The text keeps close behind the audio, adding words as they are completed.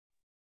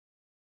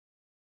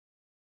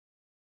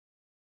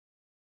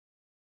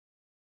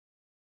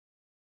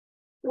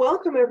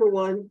Welcome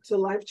everyone to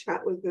Live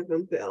Chat with Viv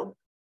and Vil.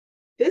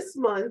 This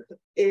month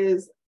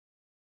is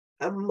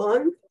a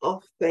month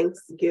of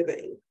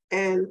Thanksgiving,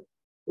 and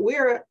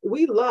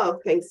we love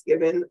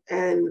Thanksgiving,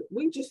 and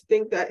we just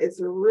think that it's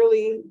a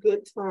really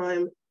good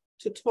time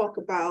to talk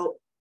about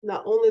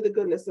not only the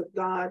goodness of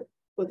God,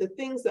 but the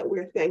things that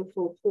we're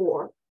thankful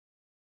for.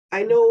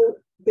 I know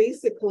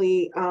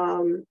basically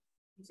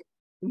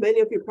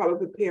many of you are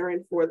probably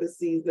preparing for the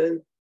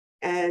season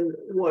and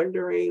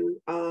wondering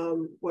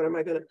what am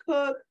I going to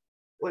cook,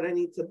 what I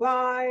need to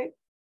buy,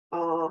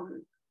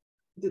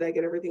 did I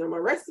get everything on my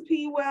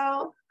recipe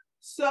well?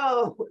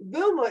 So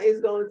Vilma is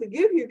going to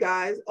give you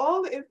guys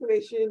all the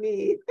information you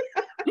need.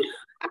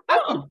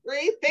 Oh.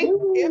 Great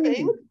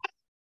Thanksgiving.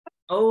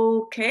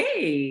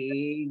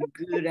 Okay,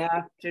 good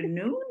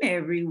afternoon,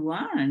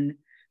 everyone.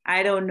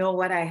 I don't know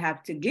what I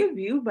have to give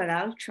you, but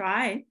I'll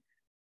try.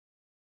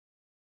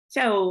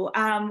 So,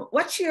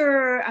 what's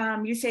your,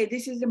 you say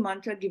this is the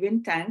month of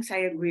giving thanks. I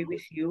agree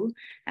with you.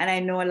 And I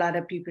know a lot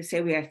of people say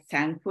we are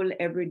thankful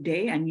every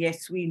day. And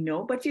yes, we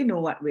know, but you know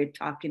what we're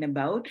talking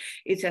about.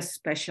 It's a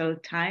special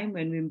time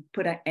when we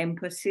put an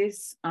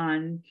emphasis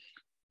on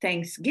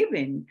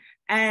Thanksgiving.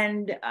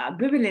 And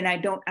Vivian,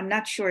 I'm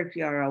not sure if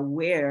you're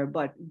aware,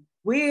 but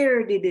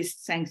where did this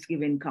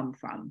Thanksgiving come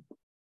from?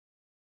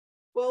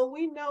 Well,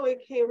 we know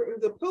it came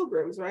from the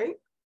Pilgrims, right?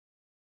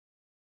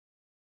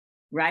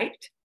 Right?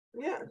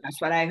 Yeah. That's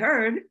what I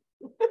heard.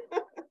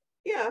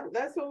 Yeah,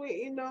 that's what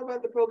we know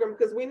about the program,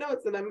 because we know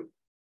it's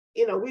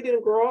we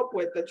didn't grow up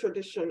with the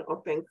tradition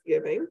of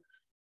Thanksgiving,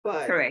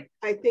 but correct.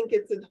 I think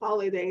it's a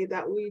holiday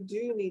that we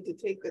do need to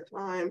take the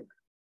time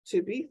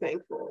to be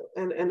thankful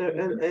and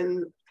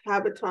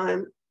have a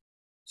time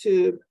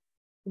to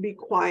be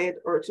quiet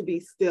or to be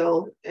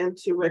still and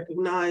to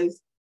recognize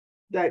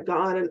that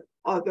God and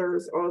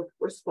others are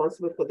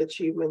responsible for the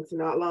achievements in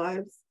our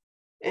lives.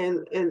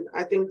 And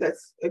I think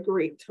that's a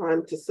great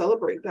time to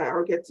celebrate that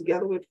or get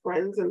together with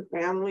friends and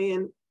family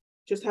and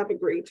just have a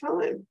great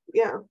time.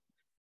 Yeah.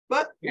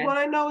 But what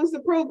I know is the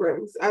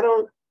Pilgrims. I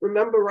don't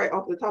remember right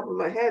off the top of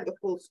my head the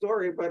full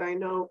story, but I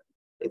know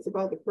it's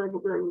about the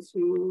Pilgrims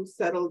who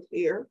settled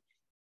here.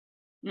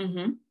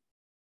 Mm-hmm.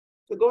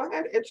 So go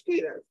ahead,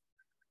 educate us.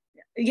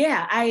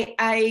 Yeah,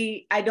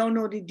 I don't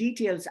know the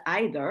details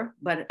either,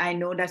 but I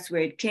know that's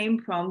where it came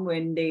from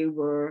when they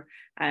were,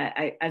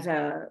 as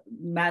a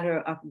matter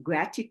of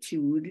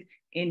gratitude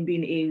in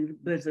being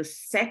able to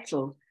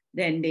settle,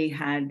 then they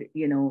had,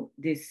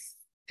 this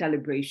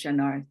celebration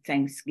or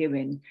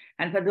Thanksgiving.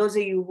 And for those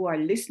of you who are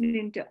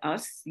listening to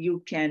us,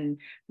 you can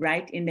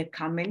write in the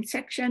comment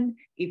section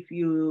if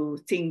you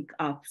think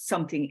of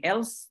something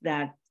else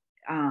that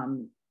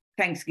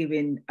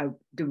Thanksgiving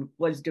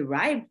was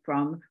derived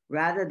from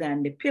rather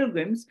than the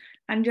Pilgrims,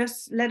 and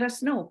just let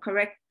us know,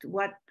 correct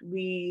what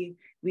we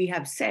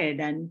have said.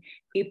 And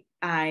if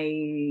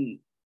I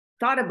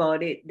thought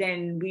about it,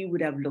 then we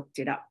would have looked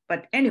it up.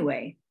 But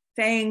anyway,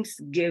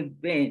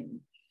 Thanksgiving.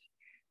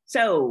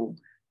 So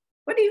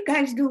what do you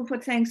guys do for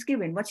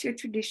Thanksgiving? What's your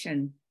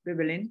tradition,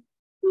 Bibilin?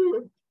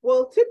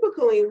 Well,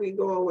 typically we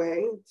go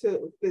away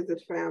to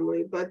visit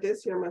family, but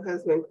this year my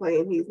husband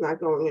claimed he's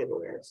not going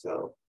anywhere.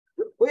 So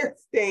we're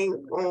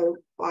staying home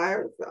by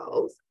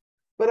ourselves.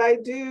 But I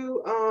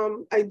do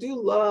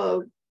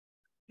love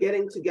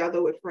getting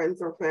together with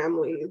friends or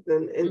families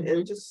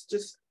and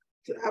just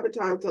to have a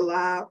time to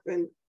laugh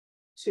and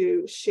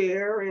to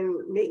share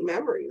and make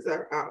memories.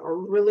 I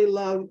really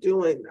love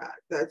doing that.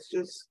 That's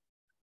just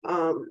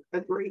a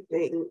great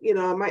thing.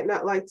 I might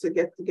not like to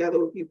get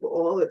together with people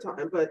all the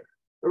time, but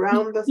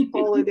around the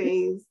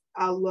holidays,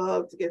 I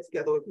love to get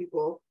together with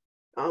people,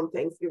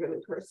 Thanksgiving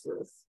and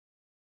Christmas.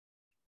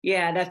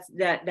 Yeah,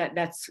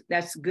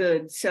 that's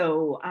good.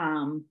 So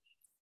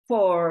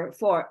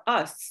for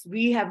us,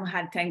 we haven't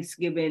had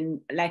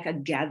Thanksgiving like a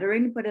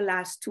gathering for the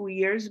last 2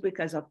 years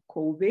because of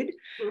COVID.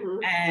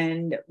 Mm-hmm.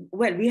 And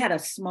well, we had a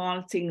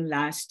small thing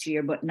last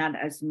year, but not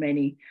as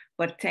many.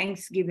 But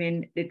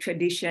Thanksgiving, the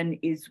tradition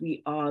is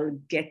we all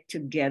get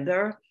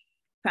together,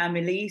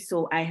 family.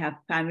 So I have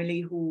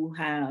family who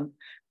have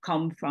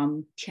come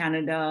from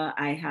Canada.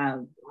 I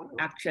have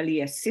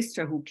actually a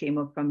sister who came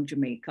up from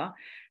Jamaica,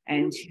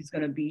 and she's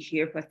going to be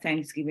here for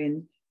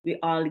Thanksgiving. We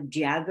all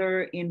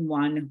gather in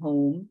one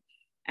home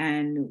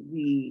and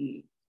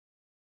we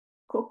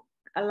cook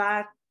a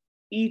lot,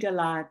 eat a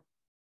lot,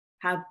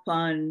 have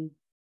fun,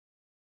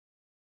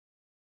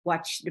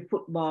 watch the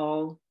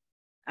football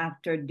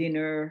after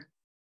dinner,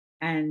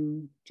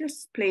 and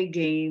just play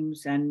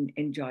games and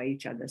enjoy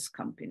each other's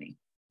company.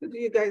 So do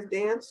you guys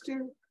dance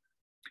too?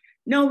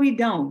 No, we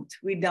don't.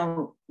 We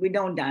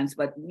don't dance,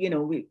 but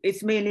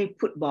it's mainly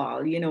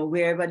football.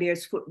 Wherever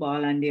there's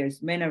football and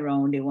there's men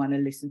around, they want to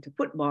listen to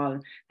football,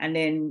 and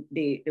then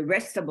the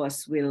rest of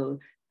us will.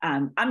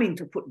 I'm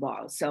into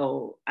football,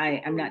 so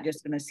I'm not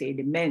just going to say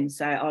the men.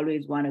 So I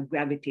always want to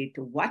gravitate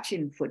to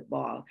watching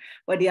football.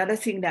 But the other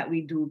thing that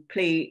we do,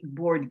 play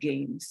board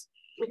games.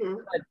 Mm-hmm.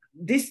 But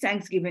this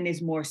Thanksgiving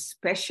is more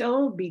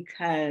special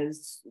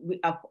because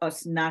of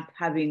us not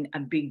having a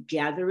big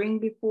gathering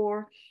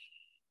before.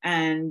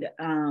 And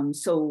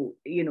so,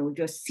 you know,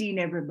 just seeing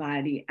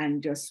everybody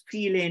and just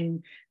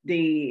feeling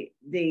the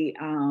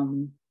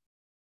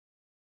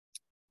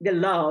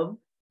love,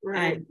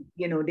 Right. and,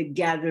 you know, the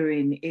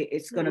gathering,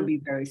 it's going to Mhm. be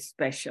very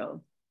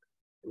special.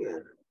 Yeah.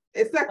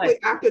 But Exactly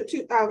after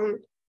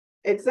 2000,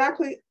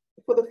 exactly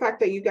for the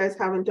fact that you guys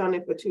haven't done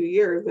it for 2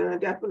 years, and I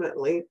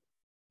definitely,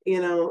 you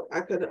know,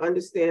 I could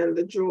understand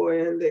the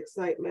joy and the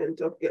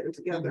excitement of getting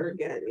together mhm.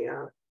 again.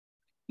 Yeah.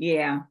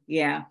 Yeah,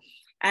 yeah.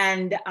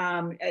 And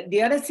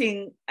the other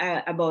thing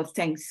about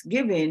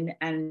Thanksgiving,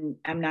 and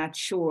I'm not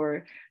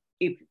sure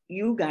if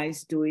you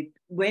guys do it,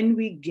 when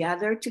we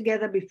gather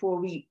together before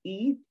we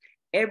eat,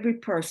 every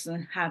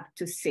person have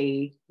to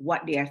say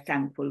what they are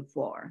thankful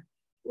for.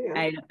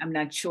 Yeah. I'm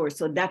not sure.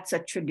 So that's a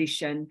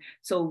tradition.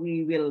 So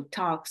we will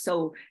talk.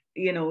 So,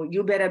 you know,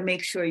 you better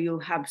make sure you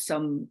have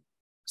something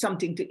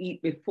to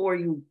eat before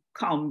you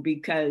come,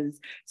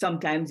 because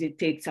sometimes it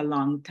takes a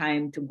long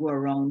time to go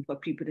around for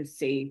people to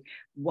say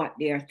what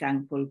they are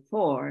thankful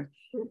for.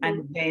 Mhm.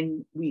 And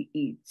then we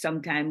eat.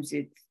 Sometimes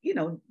it's, you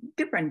know,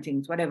 different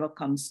things, whatever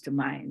comes to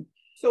mind.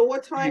 So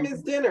what time And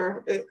is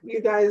dinner? You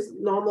guys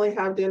normally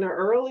have dinner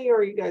early,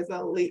 or you guys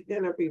are late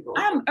dinner people?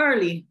 I'm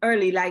early,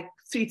 like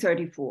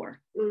 3:34.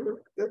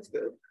 That's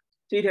good.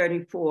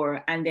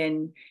 3:34, and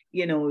then,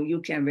 you know,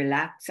 you can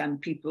relax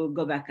and people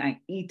go back and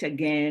eat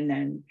again.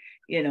 And,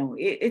 you know,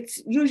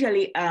 it's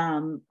usually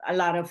a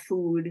lot of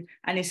food,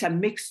 and it's a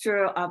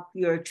mixture of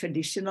your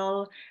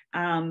traditional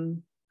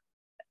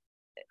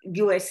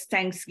US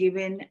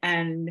Thanksgiving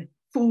and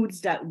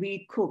foods that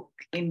we cook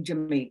in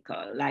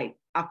Jamaica, like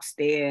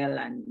oxtail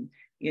and,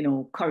 you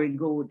know, curry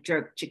goat,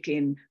 jerk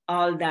chicken,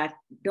 all that.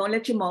 Don't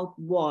let your mouth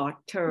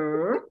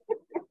water.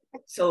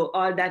 So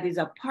all that is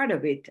a part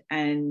of it.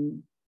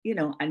 And, you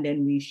know, and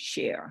then we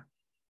share.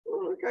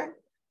 Oh, okay.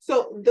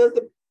 So does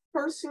the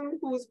person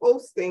who's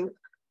hosting,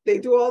 they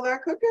do all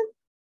that cooking?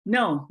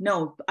 No,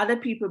 no, other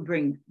people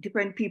bring,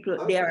 different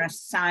people, they are Okay.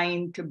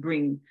 assigned to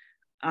bring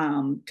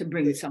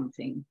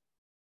something.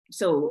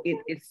 So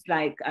it's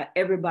like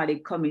everybody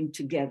coming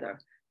together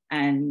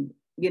and,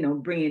 you know,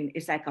 bringing,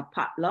 it's like a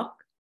potluck,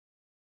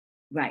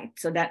 right?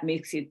 So that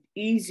makes it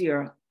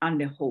easier on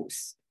the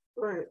host.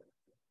 Right.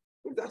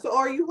 So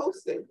are you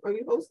hosting? Are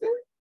you hosting?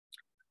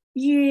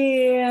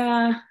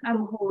 Yeah,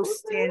 I'm Okay.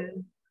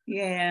 hosting.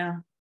 Yeah,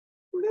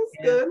 That's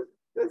yeah, good.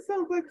 That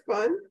sounds like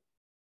fun.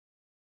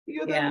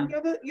 yeah.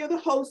 You're the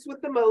host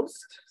with the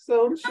most,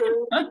 so I'm sure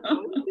it'll be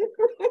fun.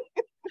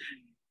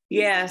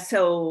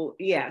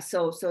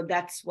 So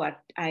that's what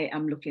I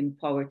am looking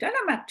forward to. And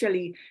I'm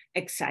actually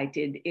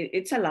excited.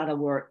 It's a lot of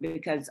work,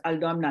 because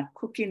although I'm not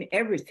cooking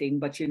everything,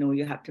 but, you know,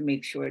 you have to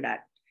make sure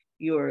that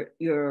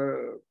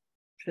your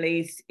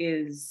place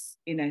is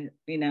in a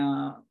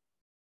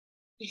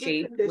Good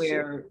shape condition.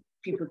 where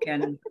people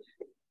can,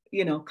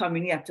 you know, come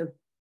in. You have to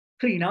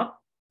clean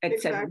up,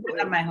 etc.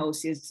 Exactly. My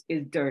house is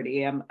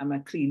dirty. I'm a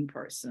clean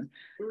person,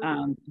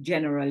 Mhm.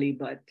 generally,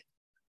 but,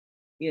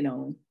 you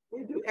know,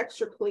 You do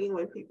extra clean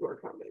when people are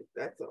coming.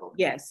 That's all.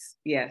 yes,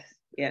 yes,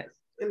 yes.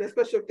 And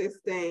especially if they're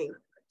staying.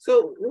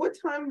 So what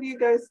time do you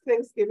guys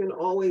Thanksgiving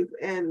always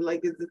end?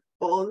 Like, is it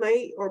all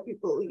night or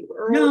people leave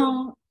early?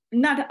 No,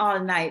 not all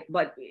night,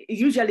 but it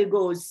usually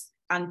goes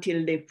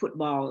until the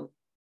football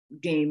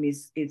game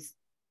is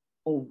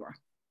over.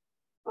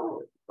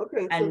 Oh,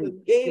 okay. So the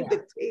And game yeah,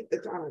 dictates the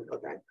time.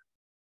 Okay.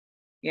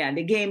 yeah,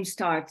 the game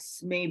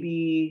starts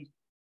maybe,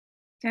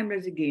 time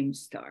does the game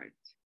start?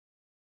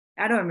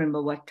 I don't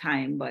remember what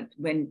time, but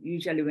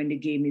usually when the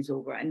game is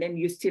over, and then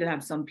you still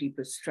have some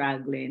people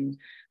struggling,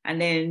 and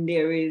then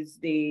there is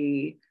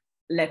the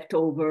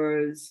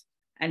leftovers,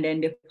 and then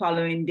the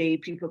following day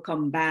people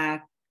come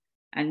back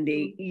and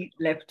they Mhm. eat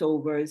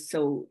leftovers.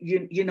 So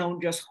you know,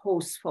 just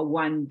host for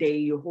one day,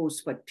 you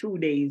host for 2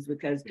 days,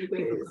 because 2 days.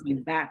 people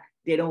coming back,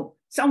 they don't,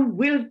 some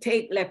will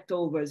take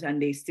leftovers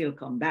and they still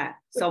come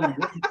back. Some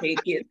won't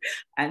take it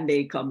and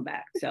they come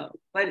back. So,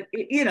 but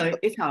you know,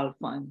 it's all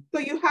fun. So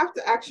you have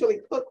to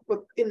actually cook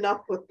for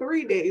enough for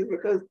 3 days,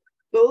 because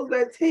those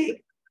that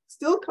take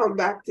still come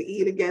back to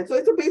eat again. So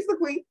it's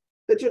basically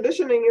the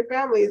tradition in your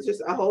family is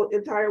just a whole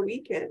entire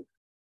weekend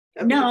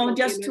of you No, going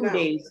just in and two out.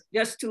 days,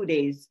 just 2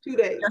 days, 2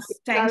 days,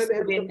 just Saturday, the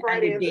Thanksgiving and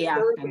Friday, the and the day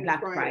after, Thursday and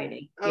Black Friday.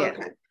 Friday. Oh, Yeah.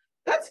 okay,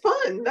 that's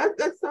fun.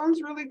 That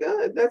sounds really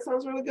good. That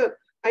sounds really good.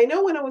 I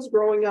know when I was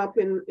growing up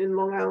in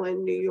Long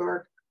Island, New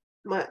York,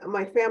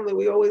 my family,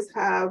 we always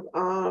have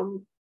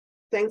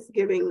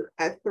Thanksgiving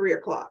at 3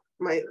 o'clock.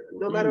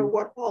 No matter Mm,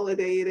 what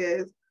holiday it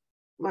is,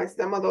 my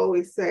stepmother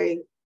always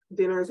say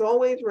dinner is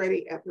always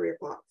ready at 3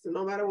 o'clock. So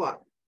no matter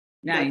what,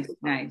 that's nice, the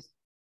time. nice,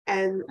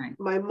 And nice.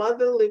 my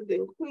mother lived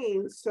in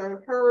Queens, so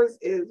hers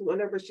is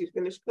whenever she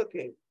finished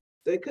cooking.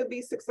 So it could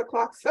be 6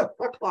 o'clock, 7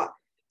 o'clock.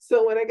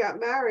 So when I got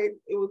married,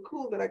 it was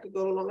cool that I could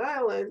go to Long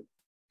Island,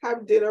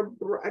 have dinner.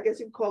 I guess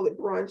you'd call it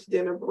brunch,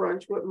 dinner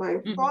brunch with my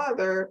Mhm.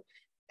 father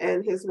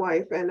and his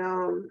wife, and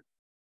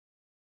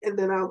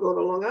then I'll go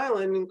to Long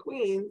Island in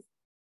Queens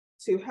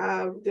to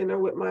have dinner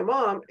with my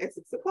mom at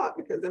 6 o'clock,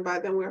 because then by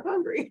then we're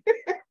hungry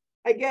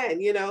again,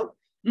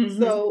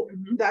 So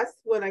that's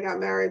when I got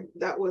married.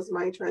 That was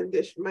my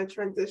transition.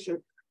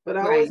 But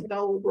I always Right.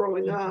 know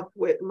growing up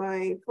with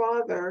my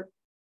father,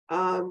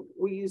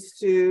 we used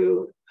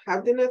to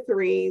have dinner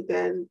 3,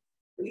 then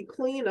we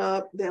clean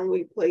up, then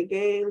we play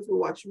games, we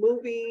watch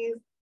movies,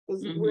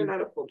 because we're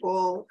not a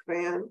football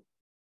fan.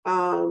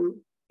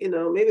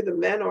 Maybe the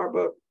men are,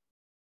 but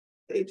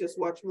they just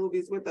watch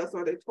movies with us,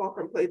 or they talk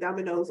and play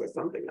dominoes or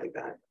something like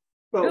that.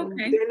 But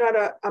Okay. they're not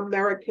a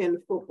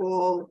American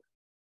football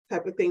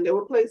type of thing. They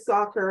will play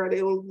soccer,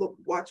 they will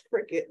watch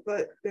cricket,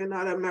 but they're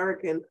not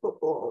American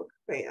football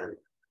fan.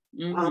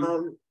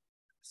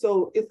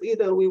 So it's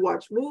either we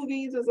watch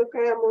movies as a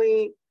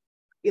family,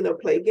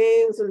 play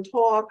games and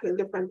talk and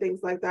different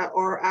things like that,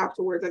 or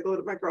afterwards I go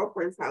to my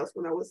girlfriend's house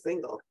when I was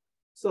single.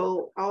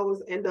 So I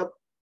always end up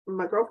in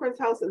my girlfriend's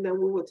house, and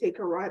then we would take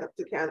a ride up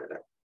to Canada.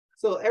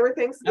 So every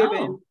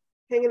Thanksgiving, Oh,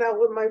 hanging out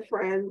with my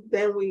friend,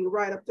 then we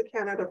ride up to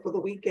Canada for the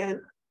weekend,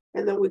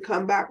 and then we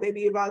come back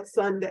maybe about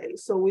Sunday.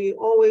 So we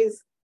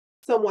always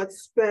somewhat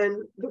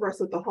spend the rest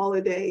of the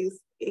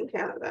holidays in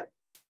Canada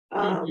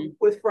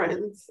with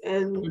friends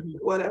and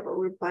whatever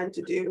we plan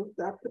to do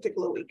that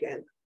particular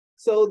weekend.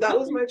 So that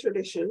was my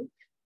tradition.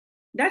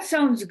 that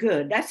sounds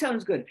good. That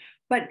sounds good.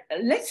 But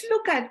let's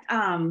look at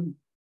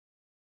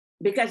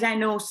because I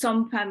know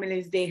some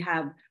families, they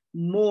have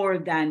more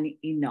than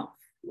enough.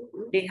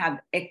 They have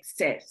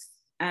excess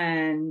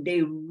and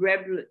they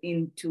revel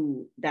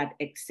into that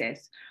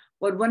excess.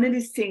 But one of the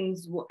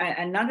things,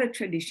 another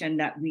tradition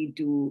that we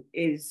do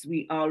is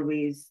we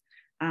always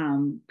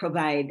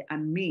provide a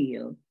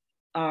meal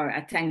or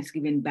a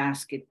Thanksgiving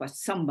basket for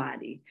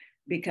somebody,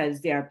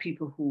 because there are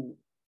people who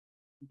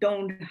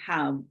don't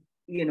have,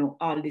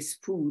 all this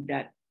food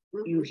that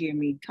you hear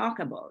me talk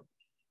about.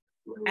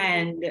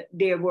 And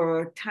there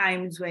were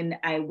times when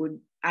I would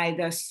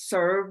either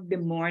serve the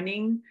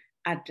morning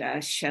at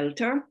a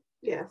shelter,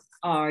 Yes.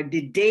 or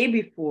the day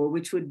before,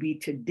 which would be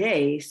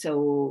today.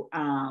 So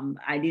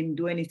I didn't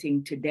do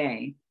anything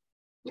today.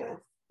 Yes.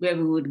 Where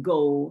we would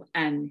go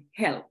and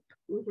help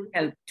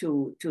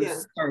to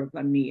serve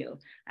a meal.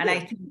 And I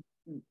think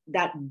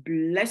that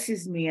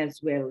blesses me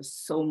as well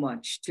so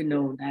much to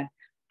know that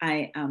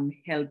I am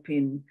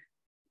helping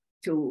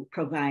to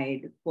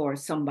provide for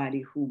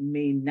somebody who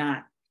may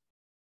not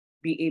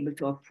be able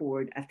to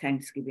afford a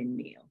Thanksgiving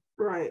meal.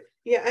 Right.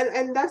 Yeah,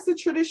 and that's the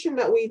tradition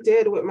that we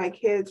did with my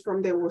kids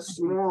from they were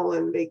small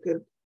and they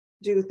could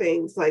do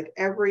things like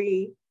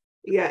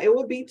it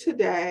would be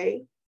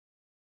today.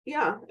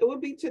 Yeah, it would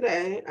be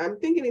today. I'm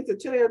thinking it's a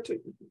today or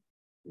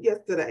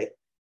yesterday.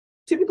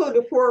 Typically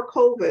before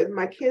COVID,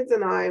 my kids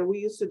and we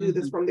used to do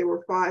this from they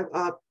were 5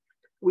 up.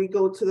 We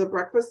go to the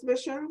breakfast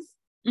missions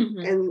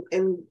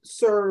and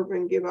serve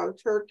and give out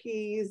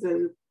turkeys,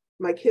 and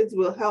my kids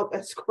will help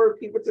escort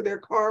people to their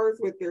cars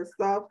with their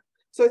stuff.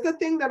 So it's a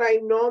thing that I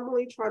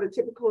normally try to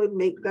typically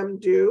make them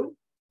do,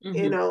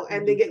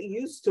 and they get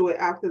used to it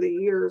after the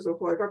years of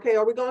like, okay,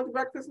 are we going to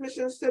breakfast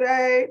missions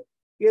today?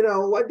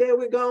 What day are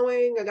we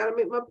going? I got to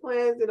make my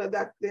plans.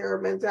 That's their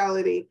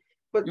mentality.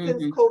 But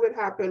since COVID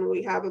happened,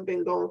 we haven't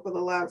been going for the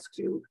last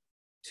 2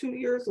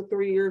 years or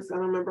 3 years. I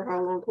don't remember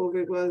how long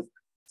COVID was.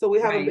 So we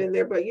haven't been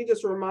there, but you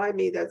just remind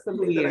me that's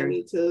something that I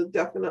need to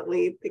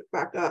definitely pick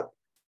back up.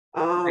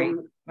 I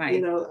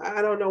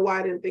don't know why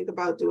I didn't think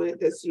about doing it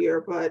this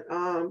year, but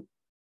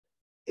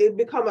it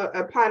become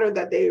a pattern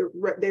that they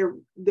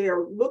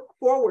look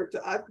forward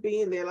to us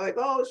being there. Like,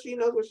 oh, she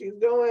knows what she's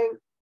doing.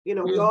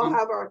 We all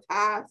have our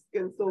tasks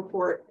and so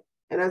forth.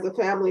 And as a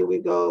family, we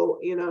go,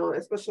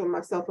 especially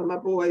myself and my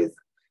boys,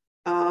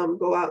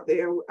 go out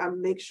there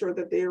and make sure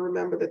that they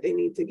remember that they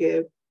need to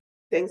give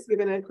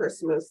Thanksgiving and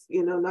Christmas,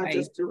 not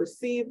just to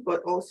receive,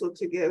 but also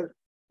to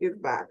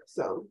give back.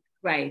 So.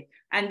 Right.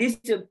 And this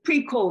is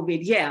pre-COVID.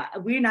 Yeah,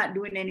 we're not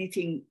doing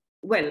anything,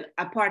 well,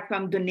 apart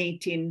from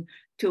donating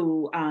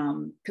to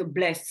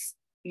bless,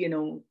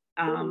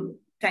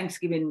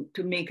 Thanksgiving,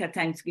 to make a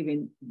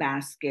Thanksgiving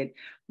basket.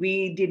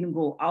 We didn't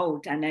go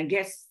out. And I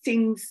guess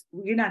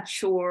we're not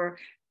sure,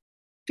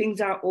 things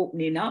are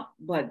opening up,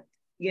 but,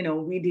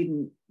 we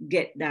didn't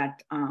get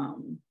that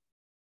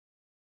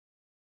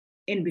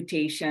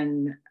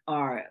invitation,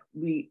 or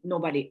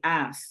nobody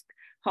asked.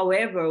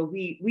 However,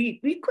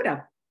 we could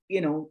have,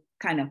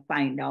 kind of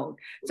find out.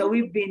 So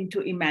we've been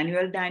to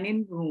Emmanuel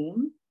Dining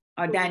Room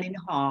or Dining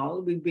Hall.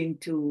 We've been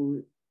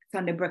to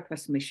Sunday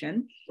Breakfast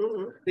Mission.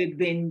 We've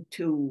been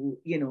to,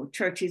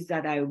 churches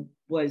that I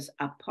was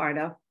a part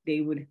of. They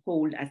would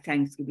hold a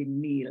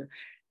Thanksgiving meal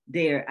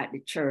there at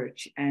the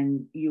church,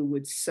 and you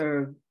would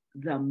serve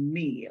the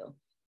meal.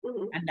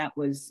 And that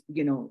was,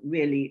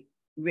 really,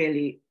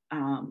 really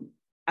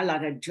a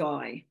lot of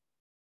joy.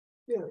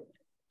 Yeah.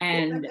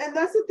 And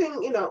that's the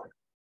thing,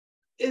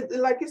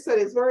 like you said,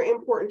 it's very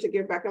important to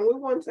give back. And we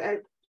want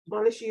to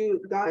admonish you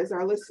guys,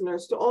 our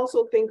listeners, to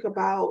also think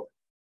about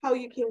how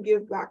you can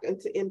give back and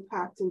to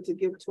impact and to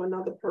give to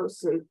another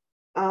person.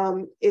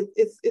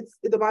 It's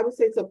the Bible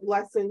says it's a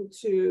blessing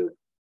to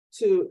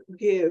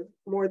give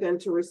more than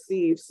to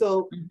receive.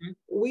 So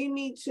we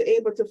need to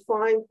able to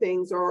find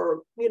things,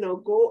 or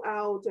go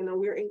out, and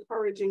we're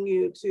encouraging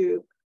you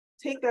to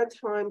take that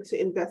time to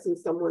invest in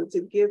someone,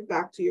 to give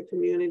back to your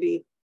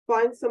community.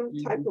 Find some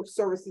type of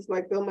services,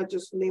 like Vilma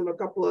just named a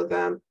couple of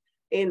them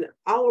in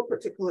our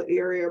particular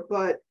area,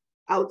 but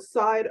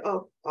outside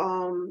of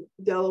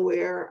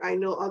Delaware, I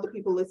know other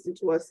people listen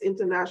to us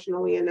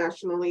internationally and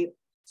nationally.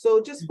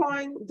 So just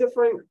find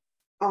different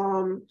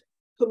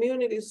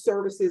community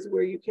services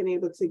where you can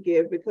able to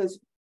give, because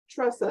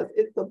trust us,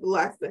 it's a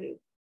blessing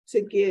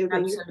to give.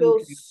 And you feel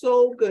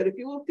so good. If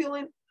you're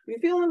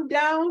feeling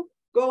down,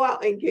 go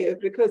out and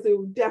give, because it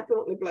will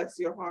definitely bless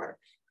your heart.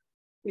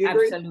 You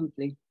agree?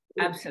 Absolutely.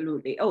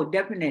 Absolutely. Oh,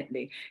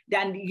 definitely.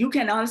 Then you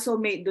can also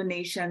make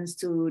donations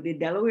to the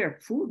Delaware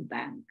Food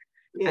Bank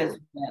as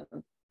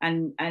well.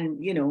 And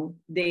you know,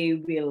 they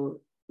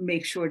will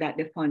make sure that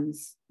the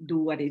funds do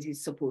what it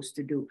is supposed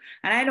to do.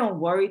 And I don't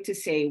worry to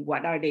say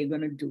what are they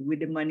going to do with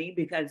the money,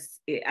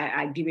 because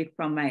I give it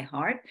from my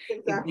heart.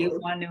 Exactly. If they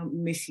want to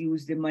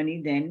misuse the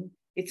money, then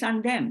it's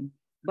on them.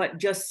 But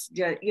just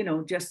you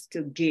know, just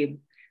to give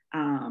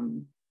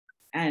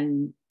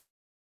and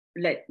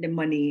let the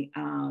money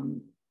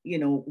you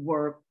know,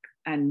 work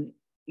and,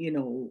 you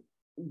know,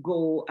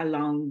 go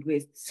along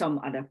with some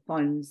other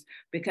funds,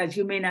 because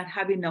you may not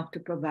have enough to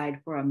provide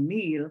for a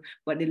meal,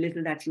 but the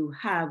little that you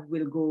have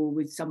will go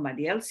with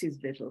somebody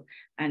else's little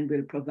and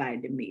will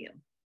provide the meal.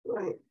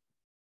 Right.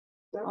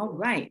 All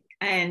right.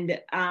 And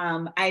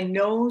I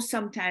know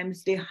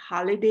sometimes the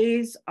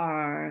holidays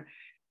are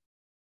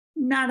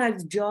not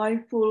as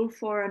joyful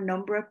for a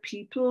number of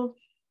people,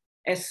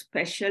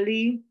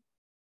 especially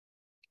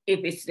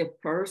if it's the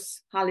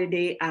first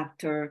holiday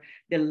after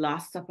the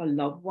loss of a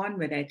loved one,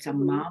 whether it's a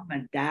mom, a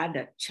dad,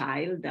 a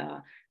child,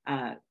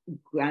 a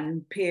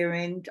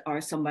grandparent,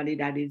 or somebody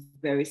that is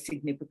very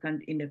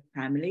significant in the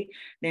family,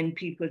 then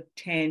people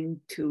tend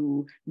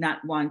to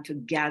not want to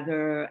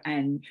gather,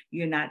 and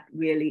you're not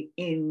really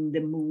in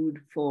the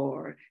mood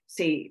for,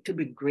 say, to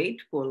be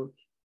grateful.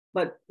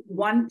 But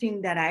one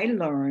thing that I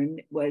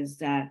learned was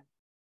that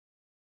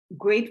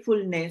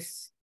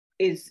gratefulness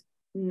is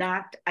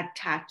not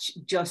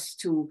attached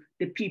just to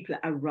the people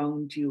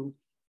around you,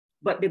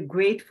 but the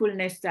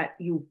gratefulness that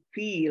you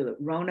feel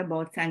round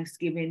about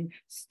Thanksgiving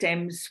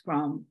stems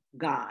from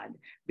God,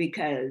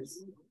 because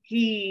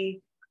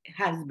He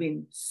has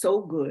been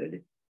so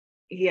good.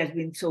 He has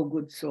been so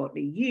good throughout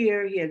the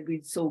year. He has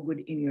been so good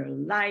in your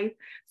life.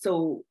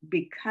 So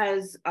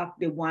because of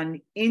the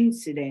one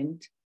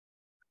incident,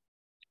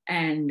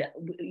 and,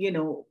 you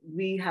know,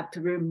 we have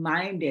to be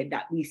reminded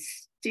that we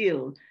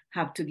still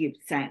have to give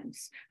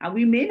thanks. And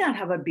we may not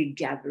have a big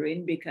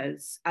gathering,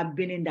 because I've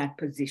been in that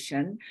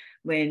position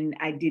when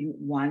I didn't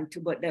want to,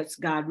 but that's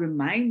God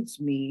reminds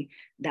me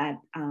that,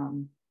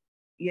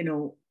 you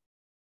know,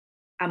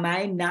 am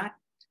I not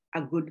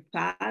a good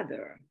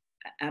father?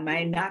 Am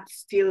I not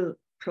still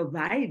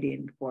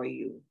providing for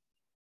you?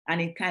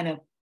 And it kind of,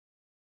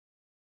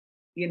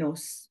 you know,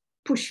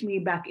 pushed me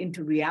back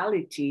into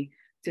reality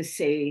to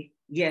say,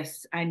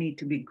 yes, I need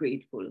to be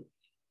grateful.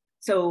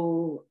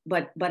 So,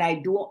 but I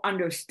do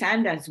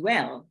understand as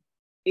well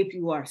if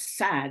you are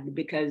sad,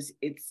 because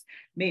it's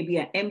maybe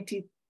an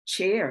empty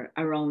chair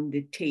around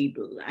the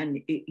table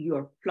and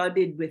you're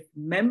flooded with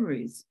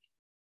memories.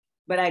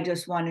 But I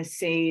just want to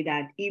say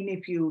that even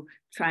if you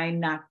try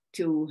not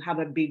to have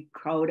a big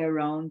crowd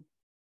around,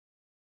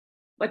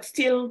 but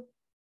still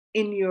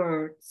in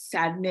your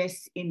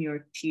sadness, in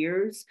your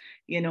tears,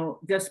 you know,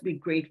 just be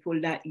grateful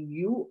that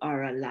you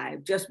are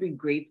alive. Just be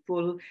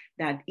grateful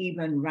that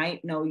even right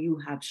now you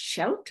have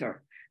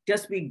shelter.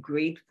 Just be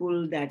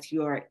grateful that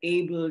you are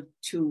able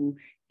to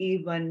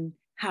even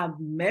have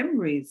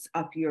memories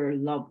of your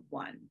loved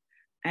one.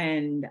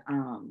 And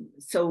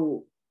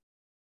so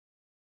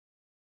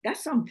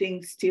that's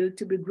something still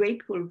to be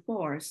grateful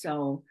for.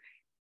 So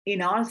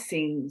in all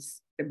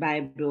things, the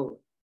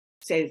Bible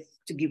says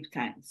to give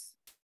thanks,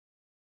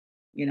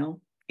 you know,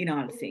 in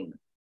all things.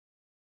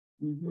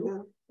 Yeah,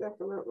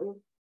 definitely.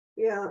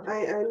 Yeah,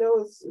 I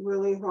know it's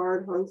really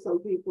hard on some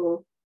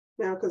people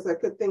now, because I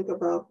could think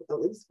about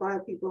at least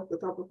 5 people off the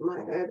top of my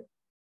head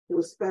who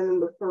were spending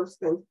the first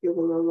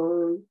Thanksgiving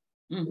alone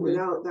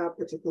without that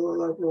particular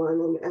loved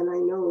one. And I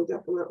know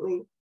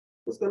definitely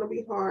it's going to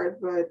be hard,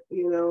 but,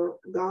 you know,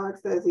 God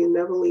says He'll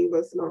never leave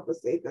us nor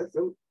forsake us.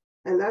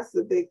 And that's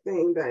the big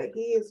thing, that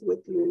He is with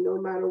you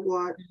no matter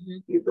what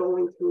you're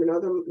going through,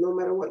 no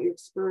matter what you're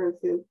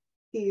experiencing.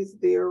 He's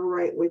there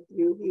right with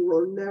you. He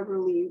will never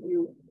leave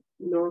you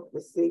nor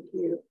forsake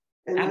you.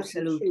 And that's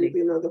the truth.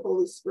 You know, the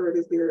Holy Spirit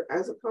is there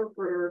as a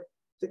comforter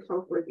to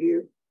comfort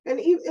you. And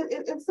even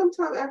and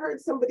sometimes I heard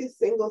somebody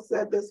single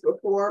said this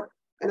before,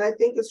 and I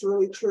think it's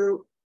really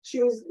true.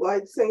 She was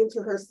like saying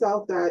to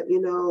herself that, you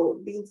know,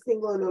 being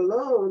single and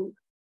alone,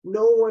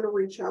 no one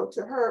reached out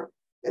to her.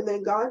 And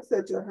then God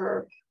said to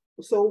her,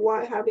 so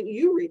why haven't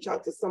you reached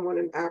out to someone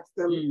and asked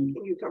them,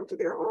 can you come to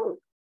their home?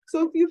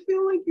 So if you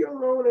feel like you're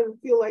alone and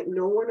feel like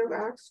no one have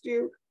asked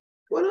you,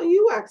 why don't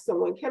you ask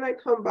someone, can I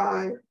come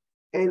by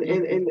and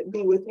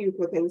be with you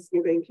for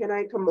Thanksgiving? Can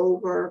I come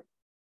over?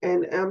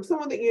 And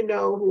someone that you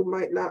know who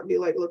might not be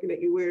like looking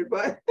at you weird,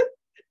 but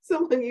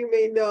someone you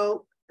may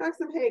know, ask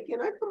them, hey,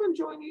 can I come and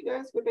join you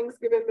guys for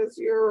Thanksgiving this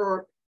year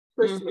or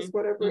Christmas,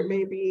 whatever it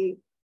may be?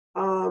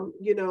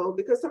 You know,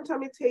 because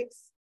sometimes it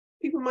takes,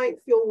 people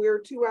might feel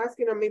weird too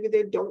asking, or maybe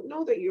they don't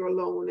know that you're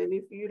alone. And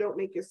if you don't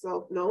make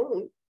yourself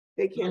known,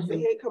 they can't say,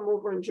 hey, come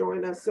over and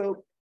join us.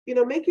 So, you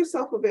know, make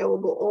yourself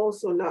available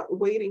also, not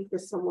waiting for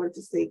someone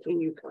to say, can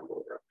you come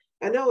over?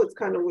 I know it's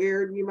kind of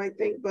weird, you might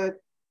think, but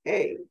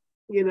hey,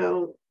 you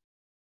know,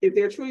 if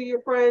they're truly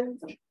your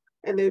friends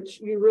and that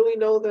you really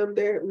know them,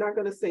 they're not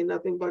going to say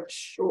nothing but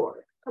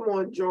sure, come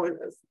on, join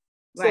us.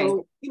 Right.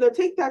 So, you know,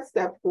 take that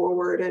step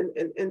forward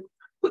and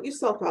put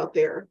yourself out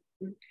there.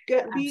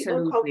 Be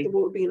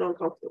uncomfortable with being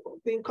uncomfortable.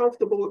 Being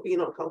comfortable with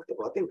being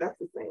uncomfortable. I think that's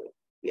the same.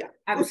 Yeah.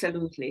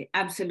 Absolutely.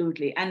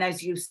 Absolutely. And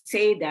as you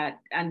say that,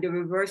 and the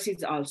reverse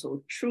is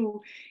also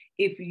true.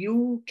 If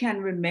you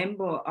can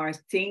remember or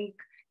think,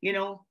 you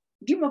know,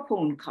 give a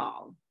phone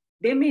call.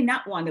 They may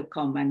not want to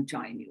come and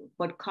join you,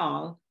 but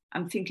call.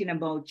 I'm thinking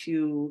about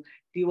you.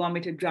 Do you want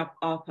me to drop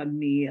off a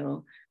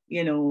meal?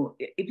 You know,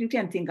 if you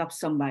can think of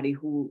somebody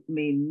who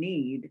may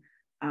need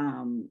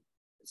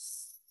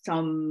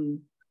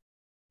some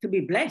to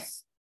be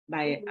blessed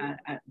by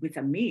with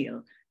a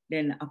meal,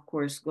 then of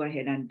course go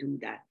ahead and do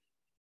that.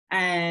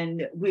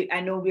 And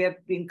I know we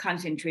have been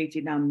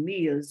concentrating on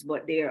meals,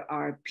 but there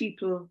are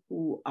people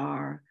who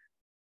are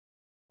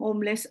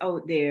homeless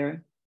out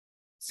there.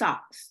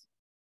 Socks.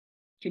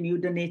 Can you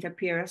donate a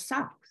pair of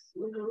socks?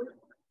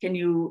 Can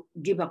you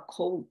give a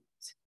coat?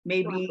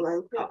 Maybe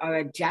or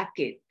a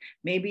jacket,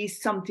 maybe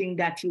something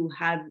that you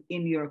have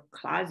in your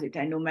closet.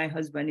 I know my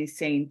husband is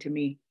saying to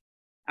me,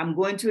 I'm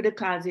going through the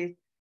closet,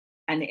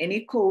 and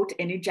any coat,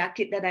 any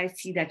jacket that I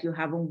see that you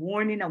haven't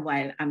worn in a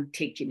while, I'm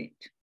taking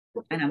it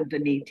and I'm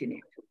donating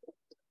it.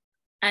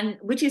 And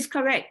which is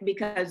correct,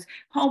 because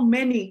how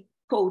many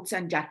coats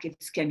and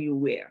jackets can you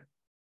wear?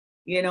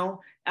 You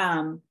know,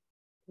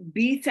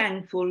 be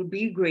thankful,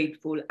 be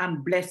grateful,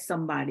 and bless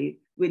somebody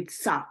with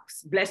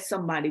socks, bless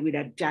somebody with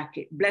a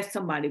jacket, bless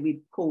somebody with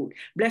coat,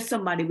 bless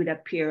somebody with a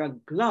pair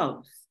of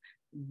gloves.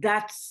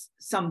 That's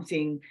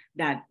something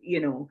that, you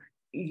know,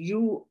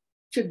 you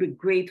should be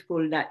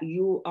grateful that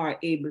you are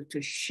able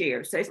to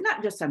share. So it's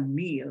not just a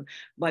meal,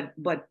 but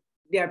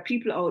there are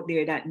people out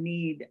there that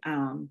need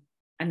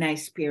a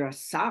nice pair of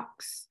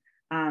socks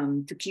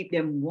to keep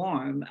them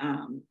warm,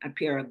 a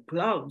pair of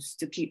gloves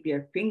to keep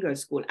their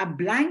fingers cool, a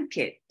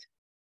blanket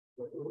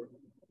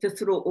to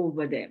throw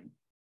over them.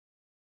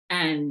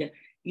 And,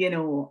 you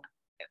know,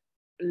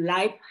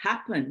 life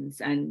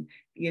happens, and,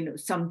 you know,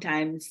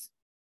 sometimes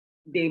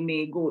they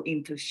may go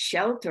into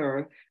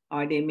shelter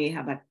or they may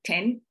have a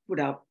tent put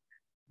up,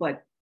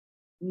 but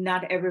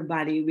not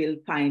everybody will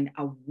find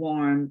a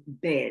warm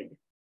bed.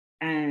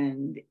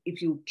 And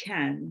if you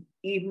can,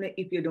 even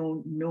if you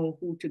don't know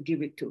who to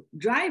give it to,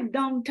 drive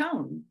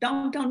downtown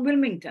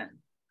Wilmington.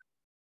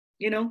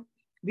 You know,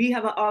 we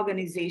have an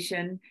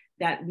organization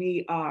that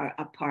we are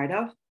a part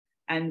of,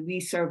 and we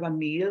serve a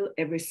meal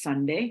every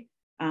Sunday.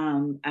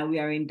 And we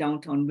are in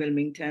downtown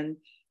Wilmington.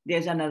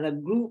 There's another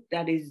group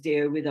that is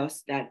there with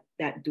us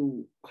that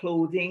do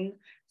clothing,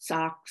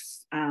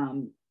 socks.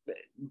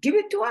 Give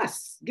it to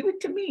us, give it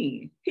to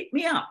me, hit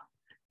me up,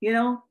 you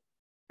know,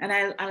 and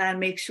I'll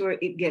make sure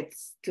it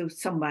gets to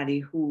somebody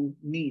who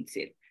needs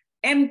it.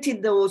 Empty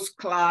those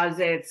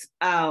closets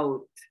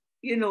out.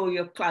 You know,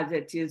 your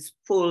closet is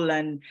full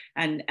and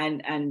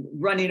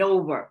running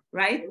over,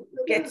 right?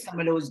 Get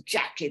some of those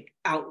jackets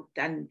out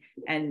and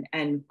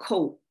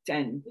coat,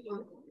 and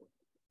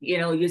you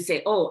know, you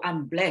say, oh,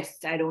 I'm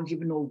blessed, I don't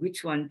even know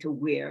which one to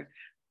wear.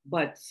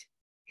 But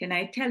can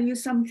I tell you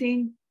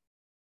something?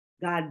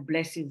 God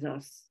blesses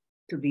us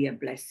to be a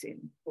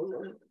blessing.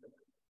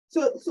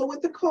 So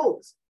with the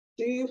coats,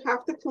 do you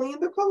have to clean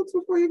the coats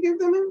before you give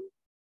them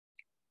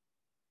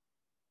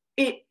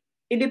in?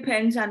 It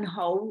depends on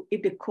how.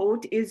 If the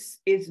coat is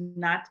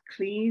not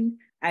clean,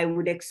 I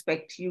would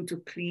expect you to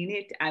clean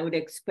it. I would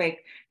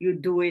expect you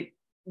do it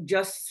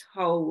just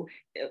how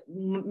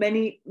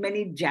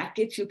many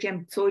jackets you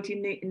can throw it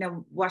in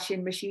a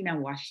washing machine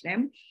and wash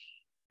them.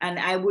 And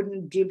I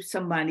wouldn't give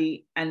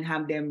somebody and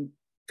have them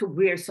to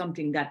wear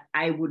something that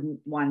I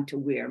wouldn't want to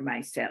wear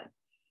myself.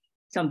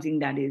 Something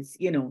that is,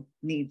 you know,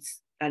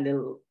 needs a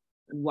little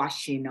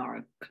washing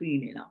or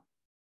cleaning up.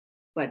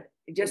 But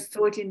just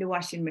throw it in the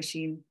washing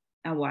machine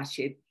and wash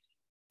it.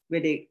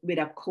 With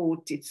a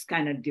coat, it's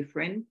kind of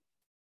different.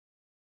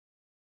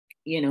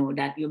 You know,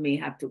 that you may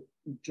have to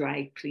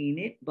dry clean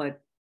it,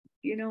 but,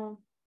 you know,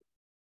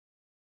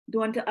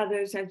 do unto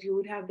others as you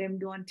would have them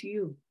do unto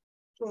you.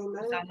 That's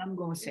all I'm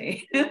going to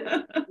say.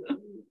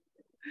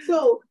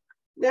 So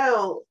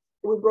now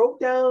we broke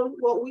down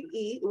what we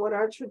eat, what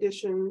our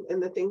tradition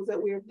and the things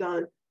that we have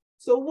done.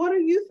 So what are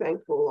you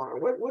thankful for?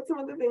 What some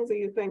of the things are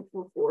you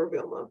thankful for,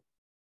 Vilma?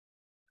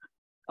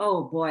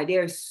 Oh boy,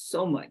 there's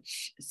so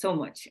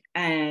much.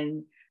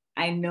 And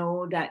I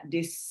know that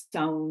this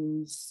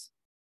sounds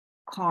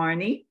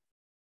corny,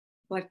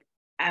 but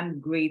I'm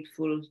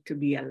grateful to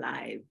be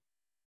alive.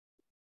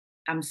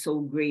 I'm so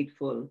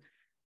grateful.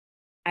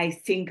 I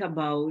think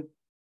about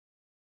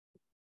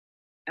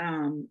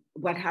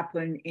what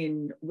happened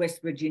in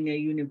West Virginia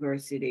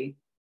University,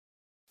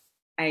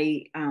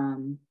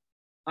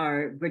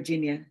 or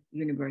Virginia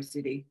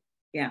University.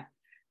 Yeah.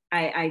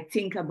 I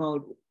think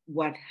about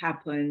what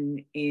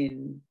happened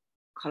in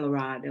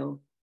Colorado.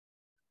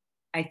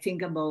 I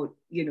think about,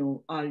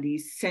 all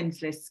these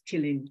senseless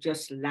killing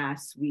just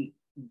last week,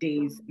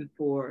 days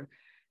before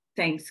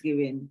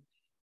Thanksgiving.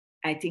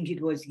 I think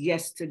it was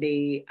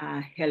yesterday,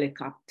 a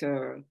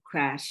helicopter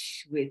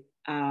crash with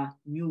a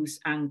news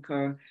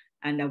anchor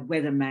and a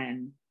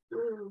weatherman,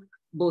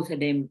 both of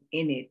them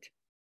in it.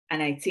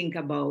 And I think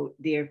about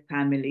their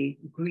family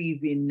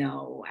grieving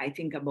now. I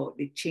think about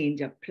the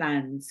change of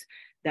plans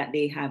that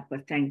they have for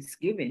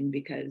Thanksgiving,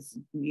 because,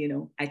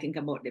 I think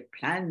about the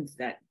plans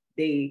that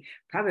they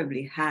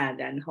probably had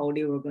and how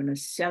they were going to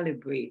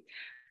celebrate.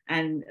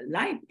 And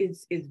life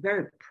is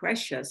very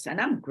precious. And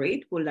I'm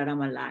grateful that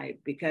I'm alive,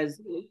 because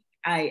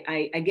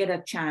I get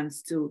a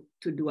chance to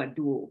do a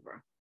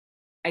do-over.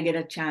 I get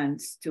a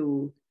chance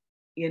to,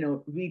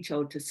 reach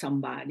out to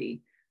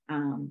somebody.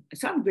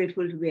 So I'm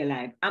grateful to be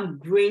alive. I'm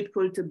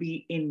grateful to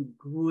be in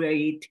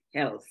great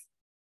health.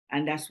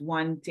 And that's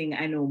one thing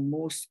I know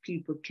most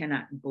people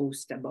cannot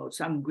boast about.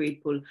 So I'm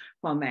grateful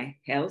for my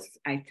health.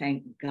 I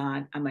thank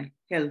God I'm a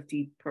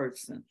healthy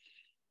person.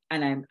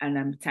 And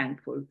I'm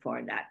thankful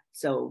for that.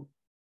 So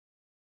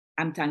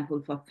I'm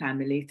thankful for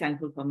family,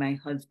 thankful for my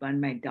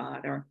husband, my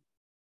daughter,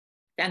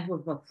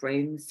 thankful for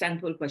friends,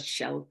 thankful for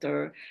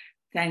shelter,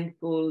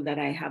 thankful that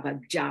I have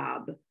a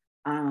job,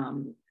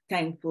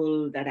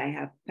 thankful that I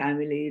have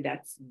family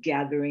that's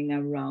gathering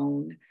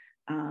around.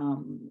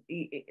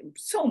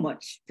 So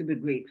much to be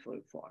grateful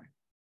for.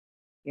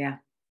 Yeah.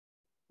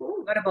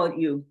 What about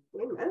you?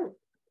 Amen.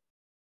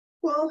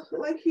 Well,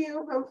 like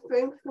you, I'm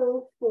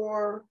thankful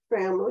for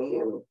family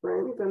and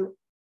friends. And,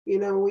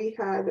 we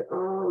had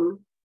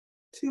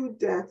 2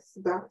 deaths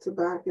back to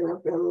back in our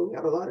family. We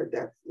had a lot of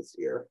deaths this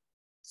year.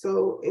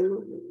 So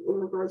in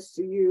regards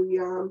to you,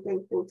 yeah, I'm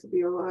thankful to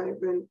be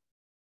alive. And,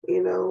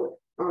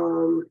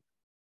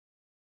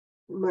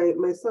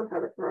 my son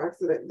had a car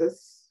accident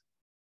this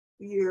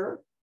year,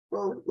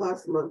 well,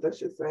 last month, I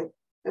should say.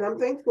 And I'm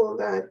thankful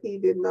that he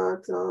did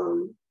not,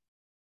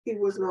 he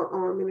was not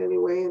armed in any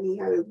way, and he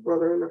had his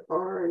brother in the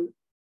car, and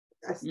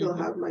I still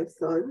have my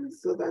son.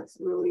 So that's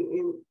really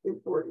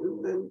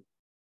important. And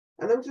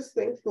I'm just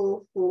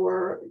thankful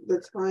for the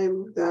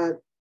time that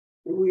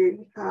we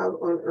have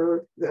on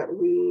earth, that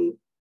we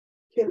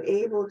can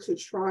able to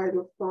try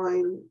to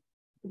find,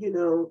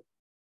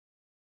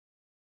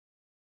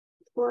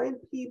 find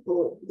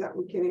people that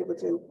we can able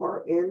to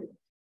impart in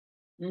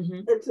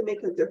and to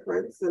make a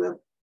difference. And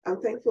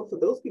I'm thankful for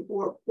those people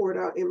who have poured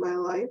out in my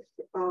life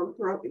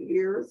throughout the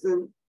years,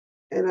 and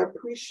I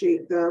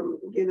appreciate them,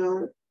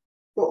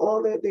 for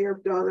all that they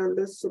have done and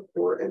the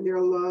support and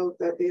their love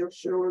that they have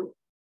shown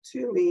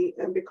to me.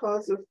 And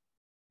because of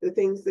the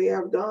things they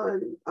have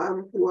done,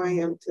 I'm who I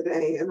am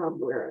today, and I'm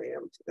where I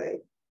am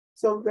today.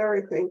 So I'm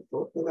very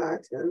thankful for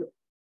that. And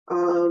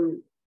a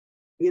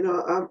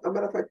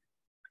matter of fact,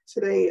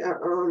 today, a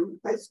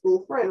high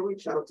school friend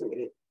reached out to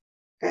me,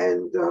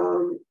 and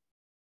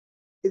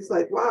it's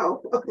like,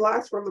 wow, a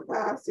blast from the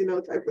past,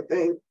 type of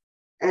thing.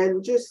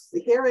 And just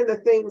hearing the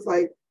things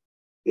like,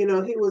 he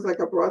was like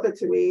a brother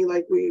to me.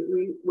 Like we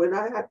when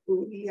I had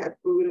food, he had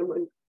food, and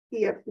when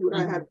he had food,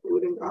 I had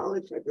food in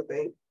college, type of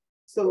thing.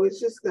 So it's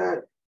just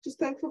that, just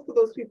thankful for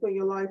those people in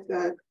your life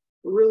that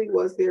really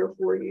was there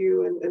for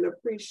you, and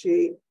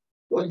appreciate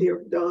what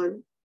they've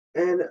done.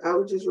 And I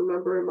would just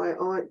remember my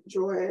Aunt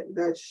Joy,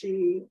 that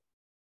she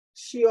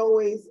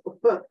always,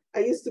 I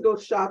used to go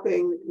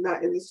shopping,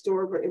 not in the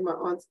store, but in my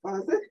aunt's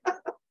closet,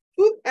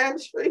 food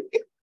pantry,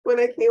 when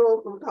I came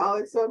home from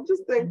college. So I'm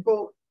just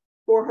thankful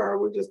for her.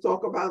 We'll just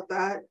talk about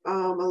that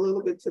a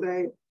little bit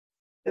today.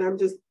 And I'm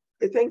just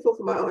thankful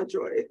for my Aunt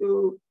Joy,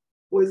 who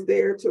was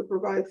there to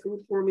provide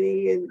food for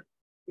me, and,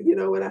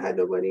 when I had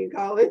no money in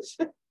college,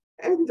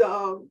 and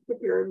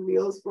preparing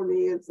meals for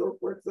me and so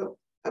forth. So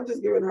I'm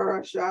just giving her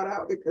a shout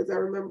out, because I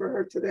remember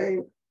her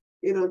today,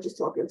 just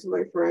talking to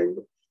my friend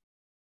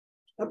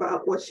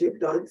about what she'd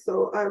done.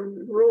 So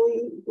I'm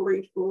really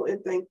grateful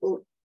and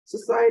thankful.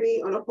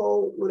 Society on a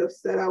whole would have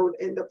said I would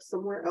end up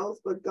somewhere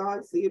else, but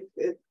God see it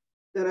fit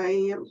that I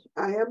am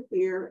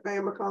here. I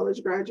am a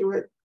college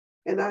graduate,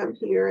 and I'm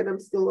here, and I'm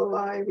still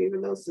alive,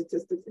 even though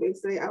statistics may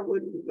say I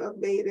wouldn't have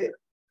made it.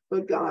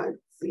 But God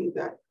see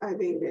that I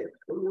made it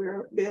from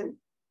where I've been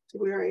to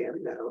where I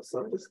am now. So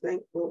I'm just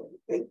thankful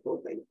for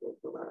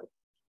that.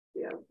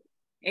 Yeah.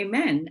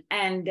 Amen.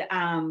 And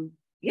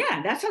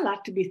yeah, that's a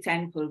lot to be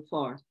thankful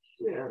for.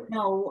 Yeah.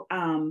 Now,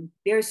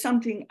 there's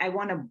something I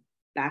want to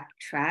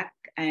backtrack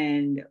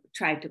and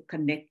try to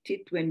connect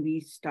it. When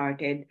we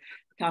started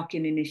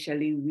talking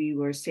initially, we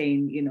were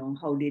saying,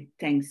 how did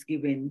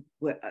Thanksgiving,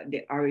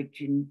 the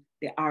origin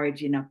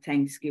of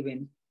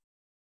Thanksgiving.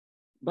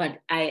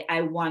 But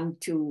I want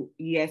to,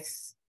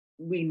 yes,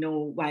 we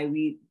know why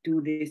we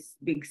do this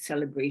big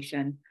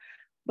celebration,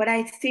 but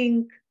I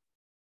think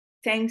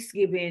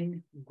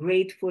Thanksgiving,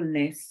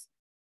 gratefulness,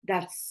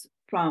 that's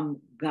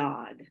from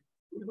God.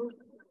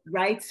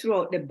 right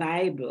throughout the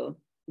Bible,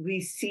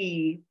 we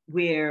see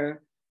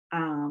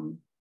um,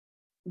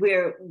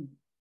 where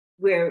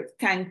where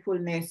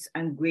thankfulness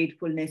and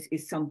gratefulness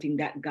is something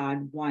that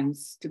God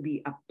wants to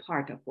be a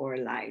part of our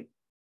life.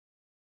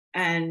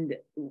 And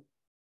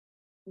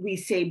we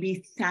say,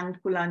 be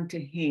thankful unto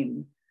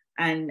him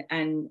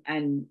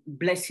and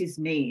bless his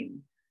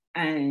name.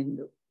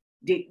 And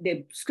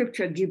the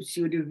scripture gives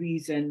you the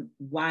reason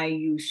why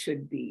you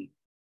should be.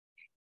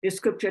 The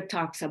scripture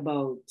talks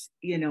about,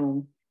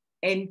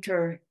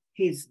 enter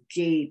his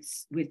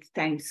gates with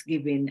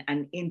thanksgiving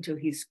and into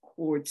his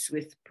courts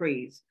with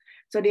praise.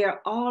 So there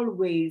are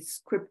always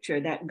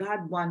scripture that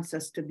God wants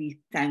us to be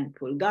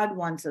thankful. God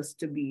wants us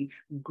to be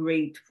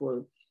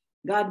grateful.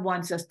 God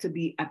wants us to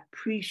be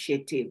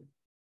appreciative.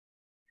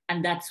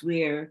 And that's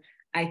where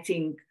I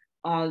think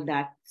all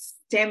that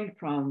stemmed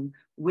from,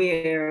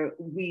 where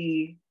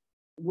we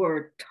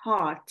were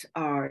taught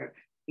or,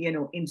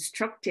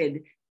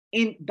 instructed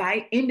in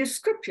the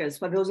scriptures,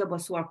 for those of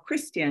us who are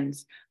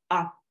Christians,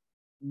 of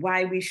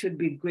why we should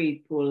be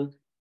grateful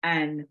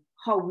and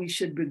how we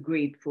should be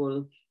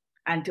grateful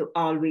and to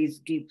always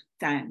give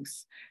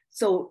thanks.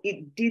 So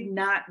it did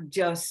not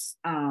just,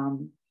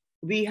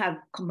 we have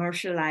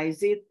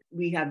commercialized it,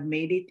 we have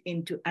made it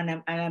into,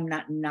 and I'm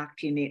not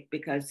knocking it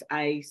because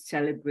I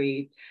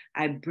celebrate,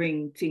 I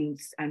bring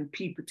things and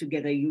people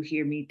together. You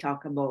hear me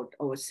talk about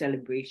our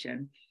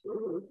celebration,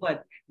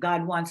 but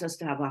God wants us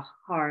to have a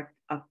heart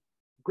of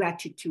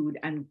gratitude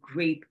and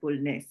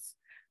gratefulness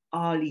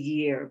all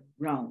year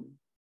round.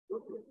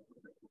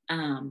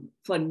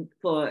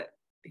 For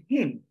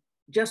him,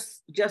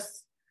 just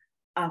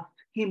of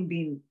him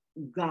being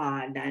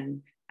God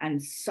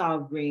and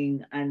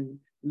sovereign and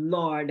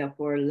Lord of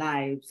our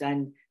lives,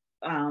 and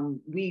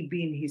we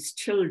being his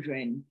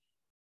children.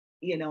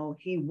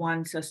 He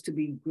wants us to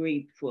be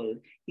grateful.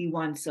 He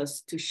wants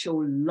us to show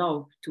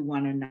love to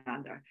one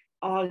another.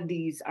 All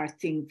these are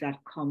things that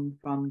come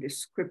from the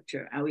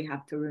scripture, and we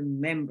have to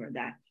remember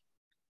that.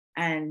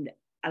 And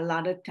a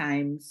lot of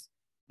times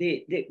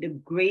the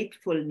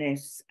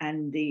gratefulness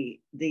and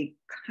the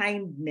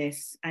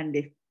kindness and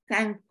the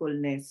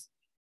thankfulness,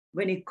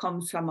 when it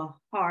comes from a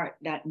heart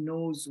that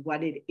knows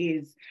what it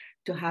is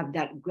to have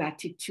that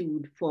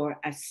gratitude for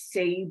a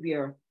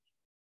Savior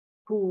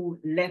who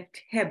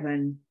left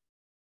heaven,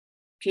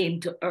 came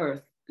to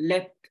earth,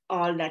 left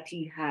all that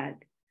he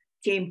had,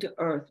 came to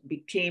earth,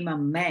 became a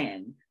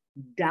man,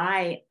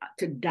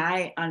 to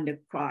die on the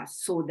cross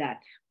so that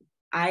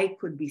I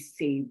could be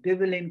saved,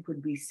 Viv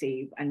could be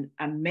saved, and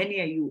many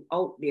of you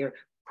out there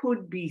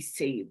could be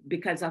saved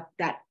because of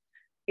that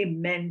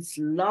immense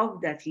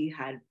love that he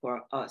had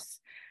for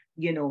us.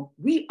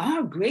 We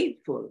are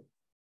grateful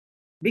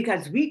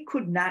because we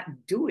could not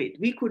do it.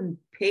 We couldn't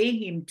pay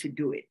him to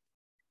do it.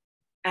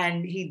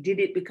 And he did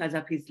it because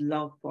of his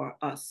love for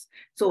us.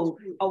 So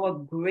our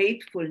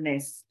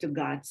gratefulness to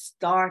God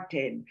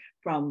started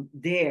from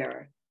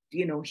there,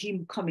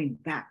 him coming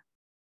back,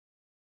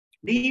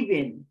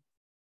 leaving,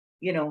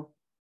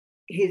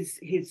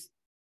 his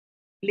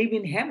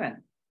leaving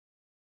heaven.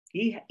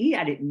 He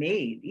had it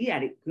made, he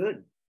had it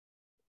good.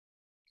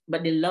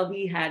 But the love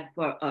he had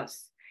for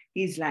us,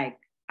 he's like,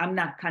 I'm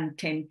not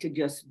content to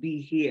just be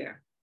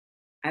here.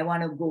 I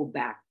want to go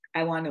back.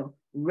 I want to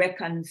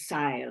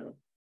reconcile,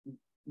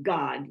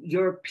 God,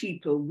 your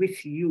people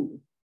with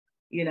you,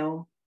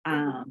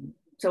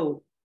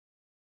 So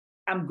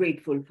I'm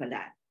grateful for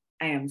that.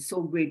 I am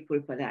so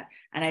grateful for that.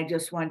 And I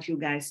just want you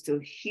guys to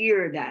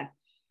hear that.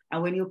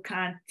 And when you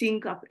can't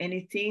think of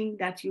anything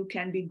that you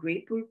can be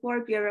grateful for,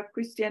 if you're a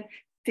Christian,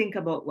 think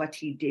about what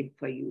he did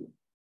for you.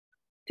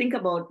 Think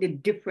about the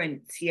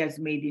difference he has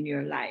made in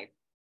your life.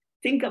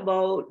 Think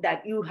about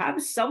that you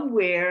have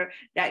somewhere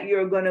that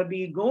you're going to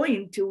be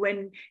going to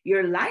when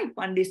your life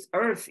on this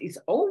earth is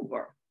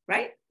over,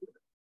 right?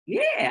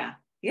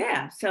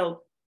 Yeah.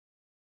 So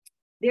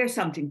there's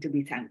something to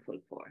be thankful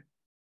for.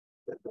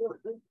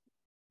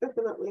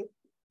 Definitely.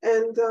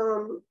 And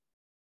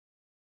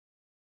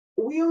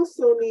we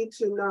also need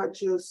to not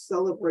just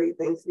celebrate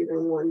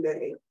Thanksgiving one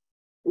day.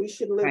 We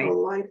should live a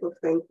life of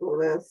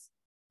thankfulness.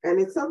 And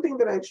it's something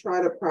that I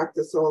try to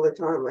practice all the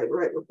time, like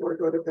right before I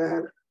go to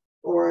bed,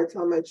 or I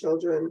tell my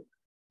children,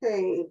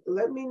 hey,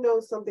 let me know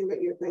something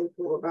that you're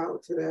thankful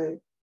about today.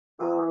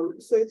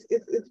 So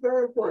it's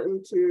very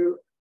important to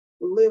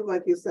live,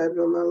 like you said,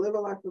 Vilma, live a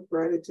life of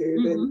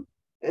gratitude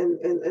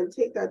and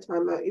take that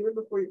time out, even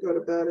before you go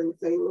to bed, and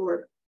say,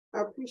 Lord,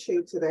 I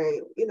appreciate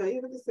today.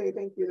 Even to say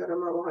thank you that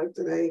I'm alive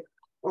today,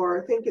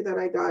 or thank you that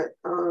I got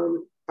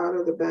out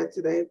of the bed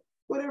today,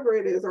 whatever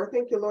it is, or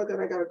thank you, Lord, that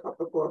I got a cup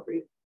of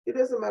coffee. It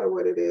doesn't matter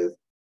what it is.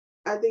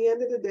 At the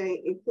end of the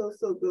day, it feels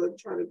so good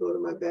trying to go to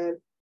my bed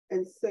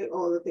and say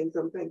all the things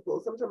I'm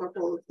thankful. Sometimes I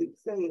fall asleep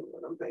saying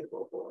what I'm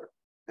thankful for.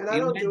 And I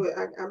don't do it.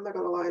 I'm not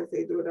going to lie and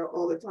say do it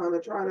all the time. I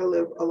try to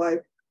live a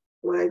life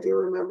when I do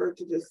remember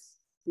to just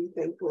be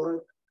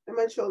thankful. And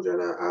my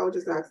children, I'll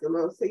just ask them,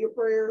 I'll say your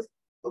prayers.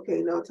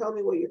 Okay, now tell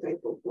me what you're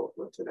thankful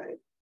for today.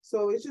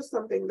 So it's just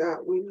something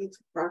that we need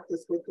to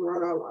practice with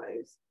throughout our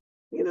lives.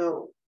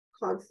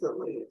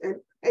 constantly. And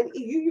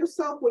you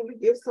yourself, when you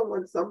give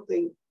someone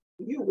something,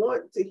 you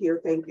want to hear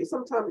thank you.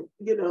 Sometimes,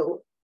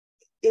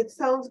 it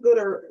sounds good,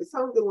 or it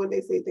sounds good when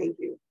they say thank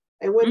you.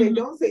 And when they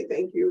don't say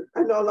thank you,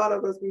 I know a lot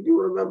of us, we do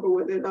remember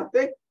when they're not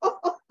thankful,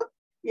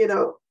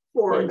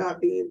 for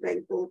not being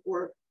thankful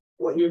for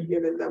what you've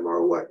given them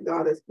or what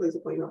God has placed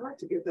upon your heart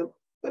to give them.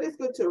 But it's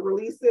good to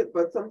release it.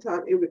 But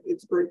sometimes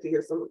it's great to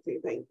hear someone say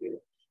thank you.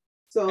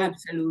 So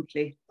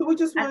absolutely. So we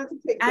just wanted to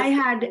take.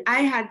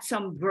 I had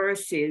some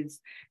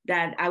verses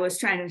that I was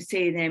trying to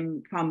say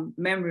them from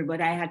memory, but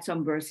I had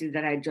some verses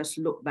that I just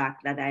looked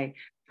back that I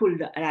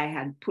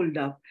had pulled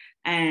up.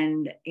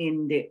 And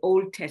in the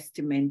Old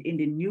Testament, in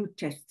the New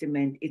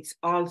Testament, it's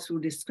all through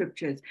the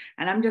scriptures.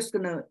 And I'm just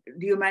gonna,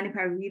 do you mind if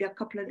I read a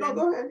couple of them? No,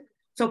 go ahead.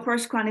 So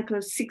 1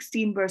 Chronicles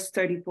 16 verse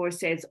 34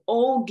 says,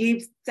 "Oh,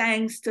 give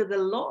thanks to the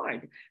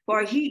Lord,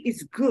 for he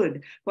is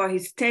good, for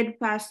his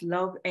steadfast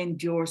love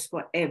endures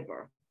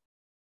forever."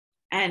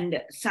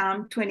 And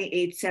Psalm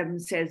 28:7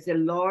 says, "The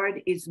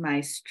Lord is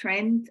my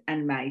strength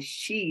and my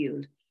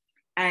shield,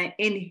 and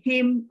in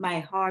him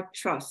my heart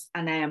trusts,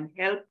 and I am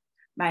helped.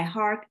 My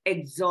heart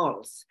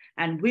exalts,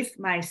 and with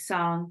my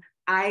song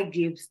I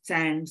give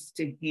thanks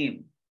to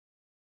him."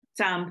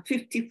 Psalm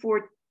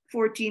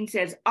 54:14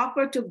 says,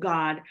 "Offer to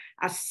God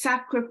a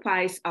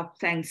sacrifice of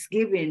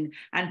thanksgiving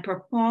and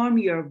perform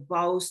your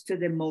vows to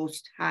the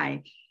Most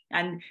High."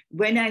 And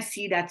when I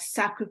see that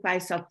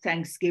sacrifice of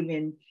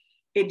thanksgiving,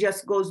 it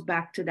just goes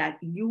back to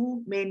that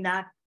you may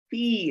not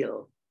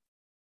feel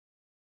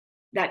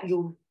that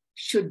you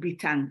should be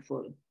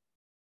thankful.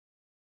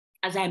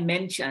 As I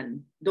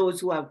mentioned, those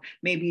who have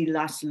maybe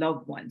lost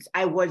loved ones,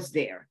 I was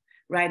there,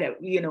 right?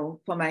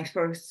 For my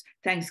first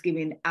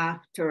Thanksgiving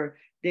after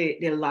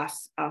the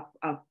loss of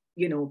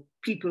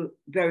people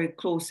very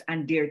close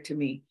and dear to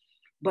me.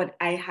 But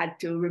I had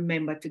to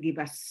remember to give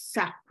a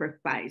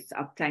sacrifice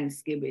of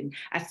thanksgiving.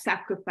 A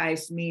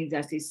sacrifice means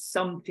that it's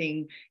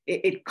something,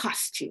 it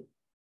costs you.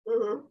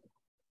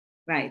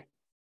 Right.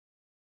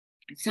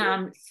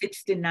 Psalm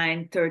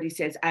 69:30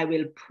 says, "I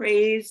will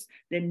praise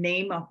the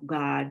name of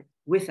God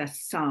with a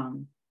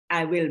song.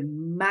 I will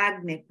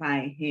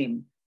magnify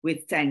him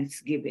with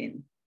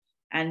thanksgiving."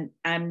 And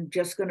I'm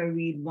just going to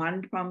read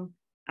one from,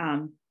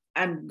 I'm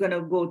going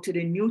to go to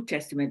the New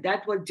Testament.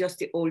 That was just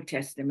the Old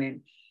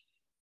Testament.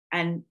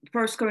 And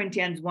 1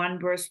 Corinthians 1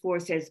 verse 4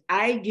 says,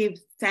 "I give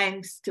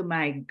thanks to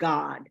my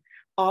God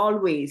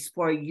always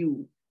for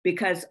you,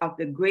 because of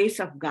the grace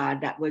of God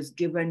that was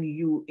given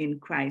you in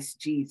Christ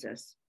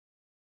Jesus."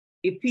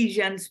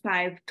 Ephesians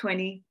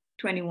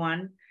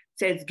 5:20-21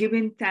 says,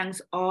 "Giving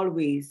thanks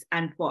always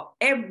and for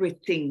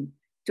everything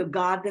to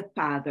God the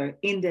Father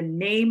in the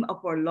name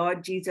of our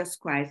Lord Jesus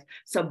Christ,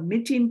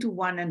 submitting to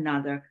one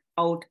another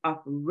out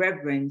of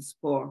reverence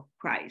for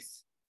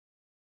Christ."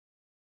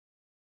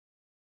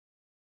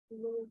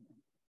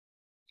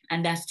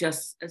 And that's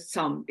just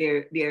some,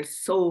 there's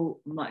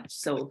so much.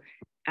 So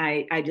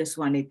I just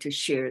wanted to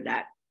share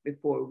that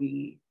before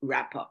we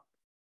wrap up.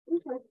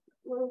 Okay.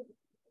 Well,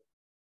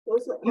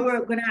 you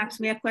were going to ask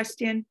me a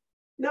question?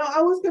 No,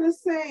 I was going to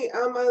say,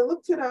 I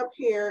looked it up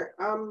here.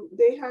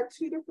 They had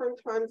two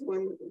different times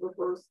when the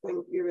first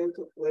Thanksgiving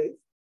took place.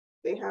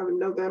 They have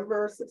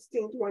November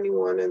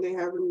 1621 and they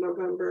have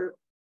November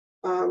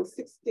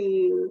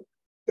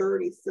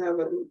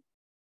 1637.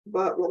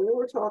 But what we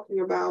were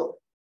talking about,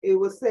 it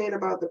was saying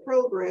about the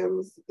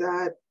programs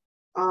that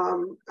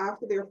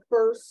after their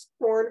first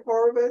corn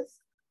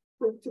harvest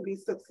proved to be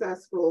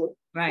successful,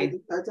 right, they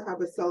decided to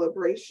have a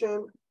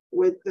celebration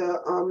with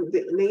the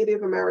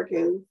Native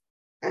Americans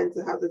and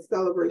to have the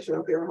celebration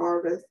of their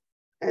harvest.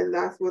 And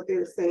that's what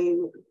they're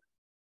saying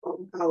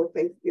how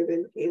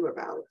Thanksgiving came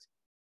about.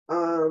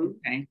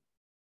 Okay.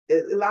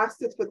 It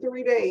lasted for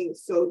 3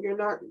 days, so you're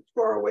not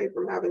far away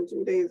from having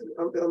 2 days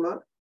of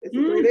Vilma. It's a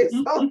 3-day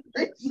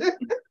celebration.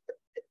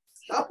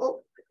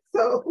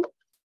 So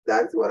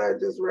that's what I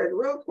just read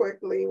real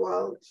quickly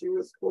while she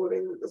was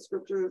quoting the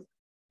scriptures,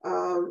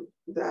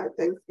 that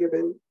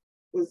Thanksgiving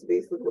was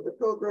basically with the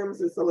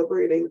Pilgrims and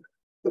celebrating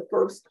the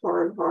first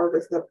corn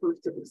harvest that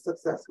proved to be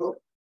successful.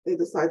 They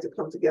decided to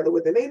come together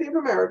with the Native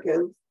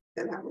Americans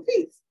and have a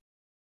feast.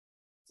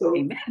 So,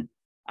 amen.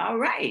 All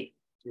right.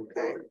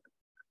 Okay.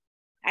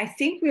 I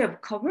think we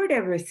have covered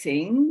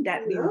everything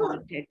that we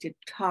wanted to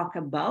talk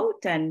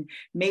about, and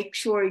make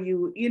sure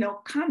you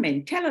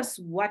comment. Tell us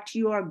what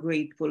you are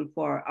grateful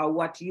for or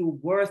what you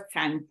were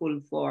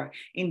thankful for.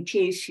 In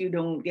case you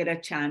don't get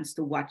a chance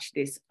to watch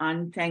this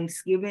on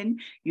Thanksgiving,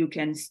 you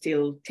can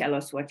still tell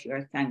us what you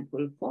are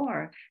thankful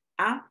for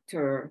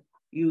after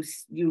you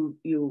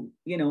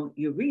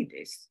read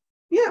this.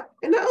 Yeah,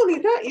 and not only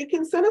that, you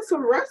can send us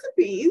some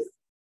recipes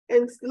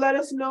and let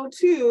us know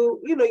too,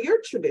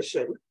 your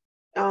tradition.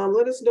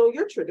 Let us know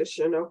your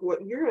tradition of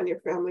what you and your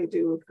family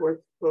do for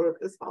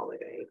this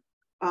holiday.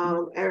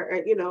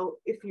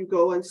 If you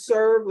go and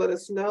serve, let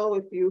us know.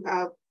 If you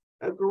have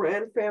a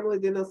grand family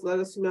dinner, let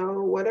us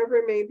know. Whatever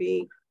it may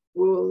be,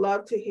 we would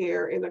love to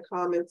hear in the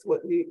comments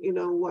what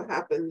what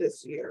happened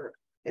this year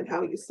and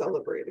how you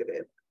celebrated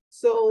it.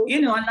 So,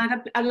 you know,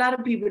 a lot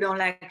of people don't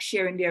like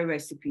sharing their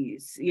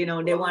recipes. You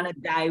know, they want to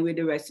die with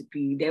the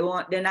recipe. They're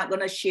not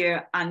gonna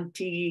share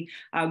Auntie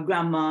or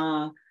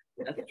Grandma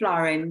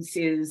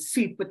Florence's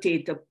sweet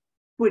potato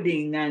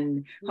pudding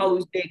and how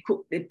they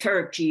cook the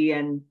turkey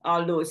and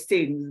all those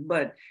things.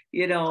 But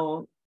you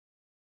know,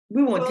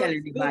 we won't tell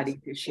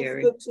anybody to share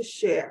it. It's good to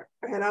share,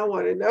 and I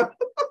want to know.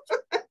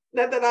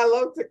 Not that I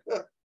love to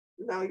cook.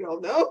 Now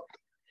y'all know.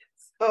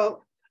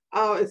 So,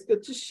 it's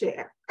good to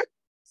share.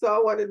 So I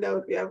want to know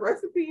if you have a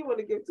recipe you want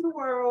to give to the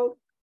world.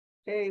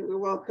 Hey, we're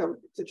welcome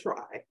to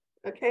try.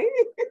 Okay.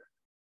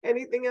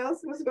 Anything else,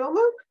 Ms.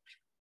 Vilma?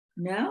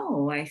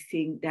 No, I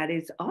think that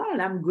is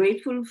all. I'm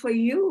grateful for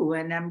you,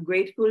 and I'm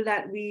grateful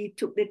that we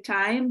took the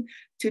time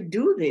to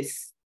do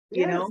this,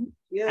 you know,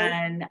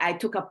 and I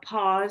took a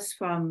pause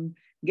from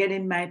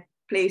getting my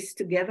place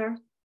together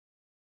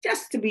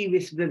just to be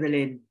with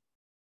Vivian,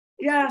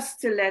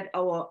 just to let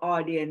our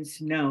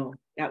audience know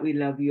that we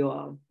love you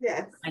all.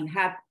 Yes. And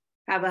have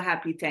a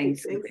happy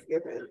Thanksgiving.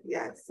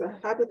 Yes.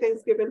 Happy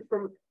Thanksgiving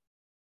from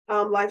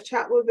Live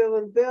Chat with Viv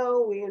and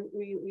Vil.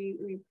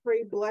 We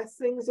pray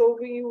blessings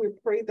over you. We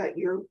pray that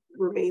you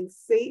remain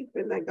safe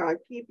and that God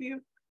keep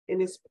you in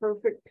his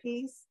perfect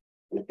peace.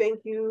 We thank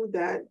you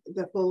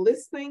for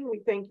listening. We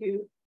thank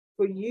you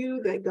for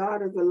you that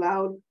God has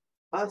allowed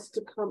us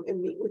to come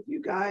and meet with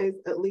you guys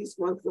at least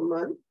once a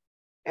month.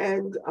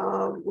 And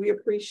we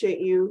appreciate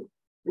you.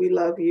 We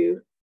love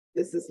you.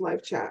 This is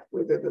Live Chat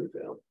with Viv and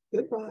Vil.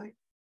 Goodbye.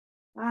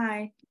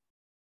 Bye.